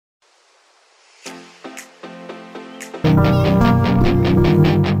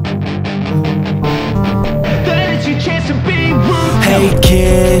your chance to be ruthless. Hey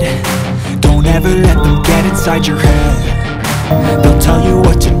kid, don't ever let them get inside your head. They'll tell you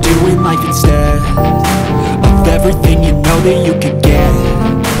what to do in life instead of everything you know that you could get.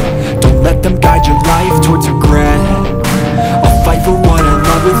 Don't let them guide your life towards regret. I'll fight for what I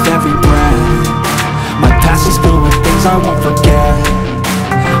love with every breath. My past is filled with things I won't forget.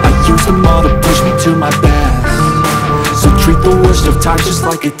 I use them all to push me to my best. So treat the worst of times just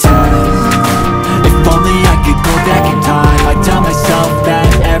like a test. If only I could go back in time, I'd tell myself that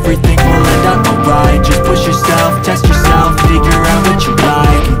everything will end up alright. Just push yourself, test yourself, figure out what you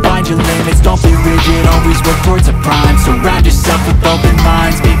like, and find your limits, don't be rigid, always work towards a prime. Surround yourself with open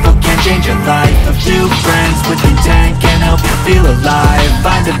minds, people can change your life. A few friends with intent can help you feel alive.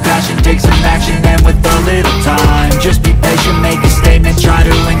 Find a passion, take some action, and with a little time, just be patient, make a statement, try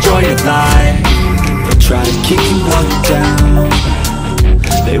to enjoy your life. They'll try to kick you while you're down.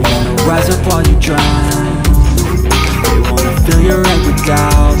 They wanna rise up while you drown. They wanna fill your head with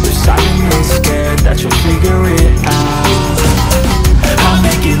doubt. They're silently scared that you'll figure it out. I'll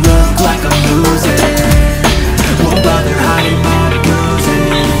make it look like I'm losing, won't bother hiding my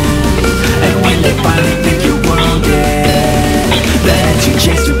bruising. And when they finally think you're wounded, then it's your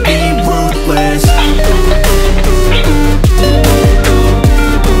chance to be ruthless.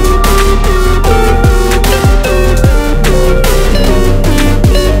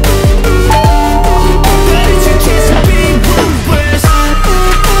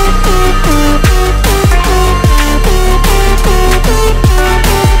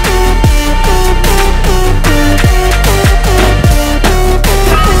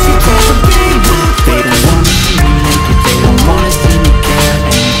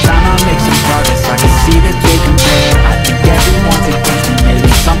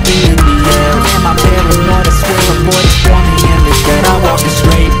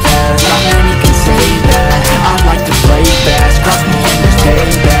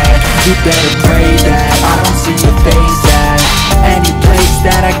 You better pray that I don't see your face at any place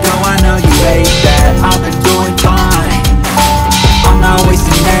that I go. I know you hate that. I've been doing fine, I'm not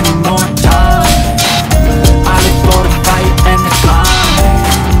wasting any more time. I live for the fight and the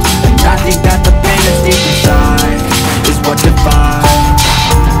climb, and I think that the pain that's deep inside is what defines.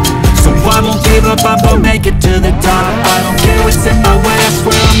 So I won't give up, I won't make it to the top. I don't care what's in my way, I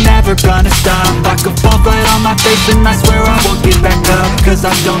swear I'm never gonna stop. I could fall flat on my face and I swear I won't get back up, cause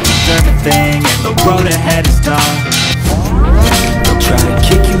I don't deserve a thing and the road ahead is tough. They'll try to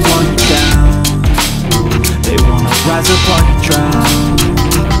kick you while you're down. They wanna rise up while you drown.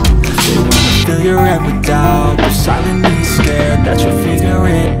 They wanna fill your head with doubt. They're silently scared that you'll figure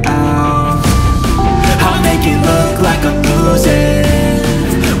it out. I'll make it look like I'm losing,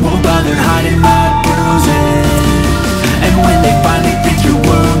 won't bother hiding my bruising. And when they finally think you're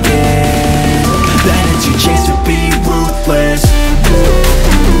wounded, then it's your chance to be ruthless.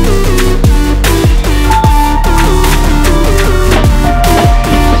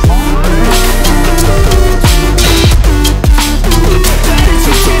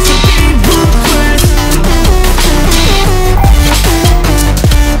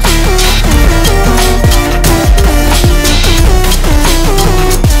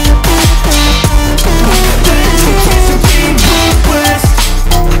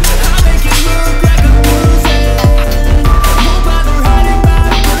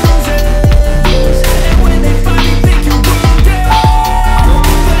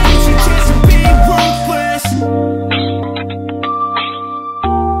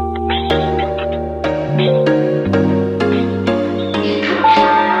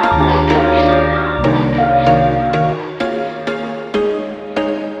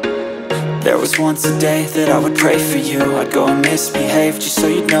 Once a day that I would pray for you, I'd go and misbehave just so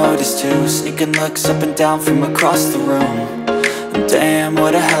you'd notice too. Sneaking looks up and down from across the room, and damn,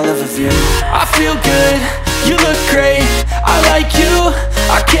 what a hell of a view. I feel good, you look great, I like you,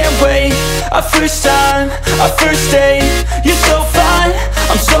 I can't wait. A first time, a first date, you're so fine,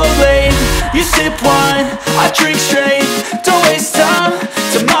 I'm so late. You sip wine, I drink straight, don't waste time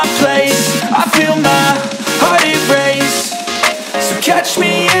to my place. I feel my heart erase, so catch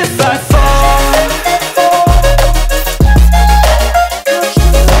me if I fall.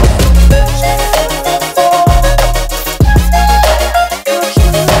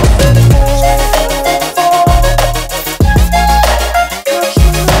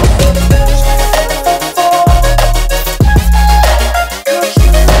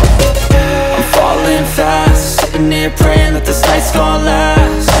 Praying that this night's gonna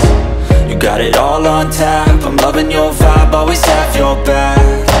last. You got it all on tap, I'm loving your vibe, always have your back.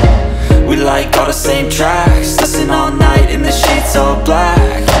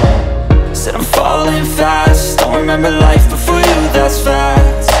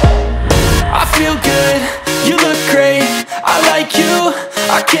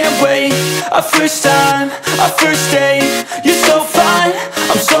 I can't wait. A first time, a first date. You're so fine,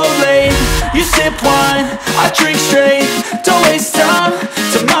 I'm so late. You sip wine, I drink straight. Don't waste time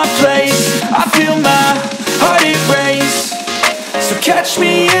to my place. I feel my heart erase. So catch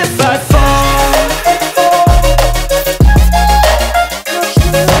me if I fall.